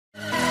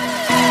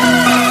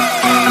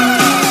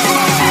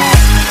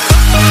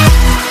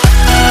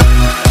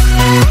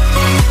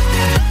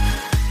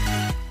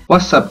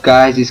What's up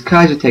guys, it's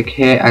KhyzerTech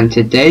here, and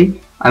today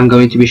I'm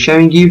going to be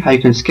showing you how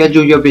you can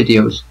schedule your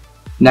videos.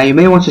 Now you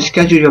may want to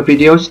schedule your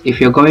videos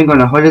if you're going on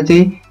a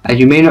holiday and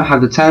you may not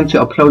have the time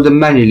to upload them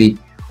manually,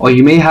 or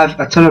you may have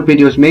a ton of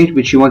videos made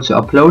which you want to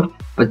upload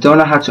but don't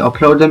know how to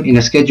upload them in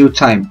a scheduled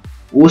time.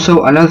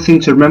 Also, another thing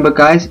to remember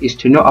guys is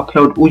to not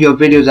upload all your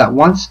videos at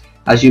once,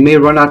 as you may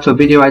run out of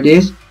video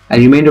ideas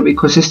and you may not be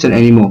consistent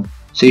anymore.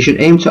 So you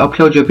should aim to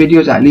upload your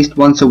videos at least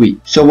once a week.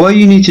 So what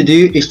you need to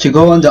do is to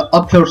go on the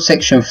upload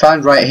section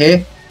found right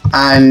here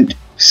and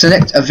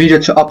select a video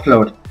to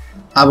upload.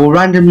 I will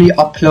randomly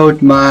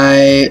upload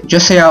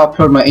just say I'll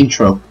upload my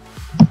intro.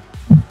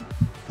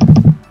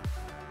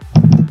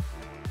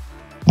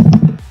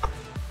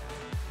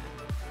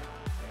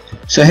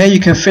 So here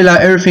you can fill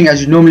out everything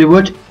as you normally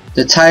would,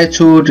 the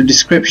title, the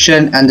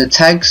description and the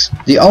tags.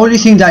 The only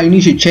thing that you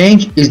need to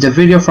change is the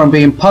video from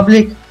being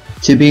public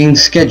to being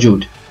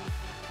scheduled.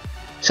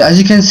 So as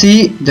you can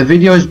see, the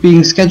video is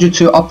being scheduled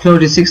to upload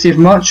the 60th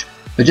March,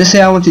 but just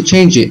say I want to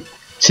change it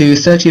to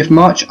 30th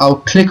March, I'll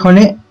click on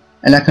it,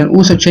 and I can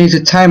also change the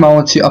time I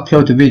want to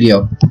upload the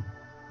video.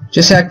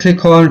 Just say I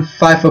click on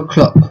 5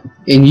 o'clock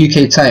in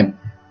UK time,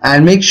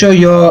 and make sure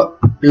your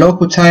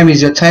local time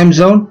is your time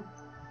zone,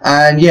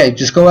 and yeah,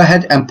 just go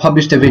ahead and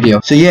publish the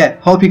video. So yeah,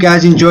 hope you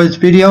guys enjoyed this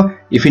video.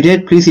 If you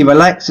did, please leave a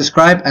like,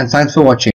 subscribe, and thanks for watching.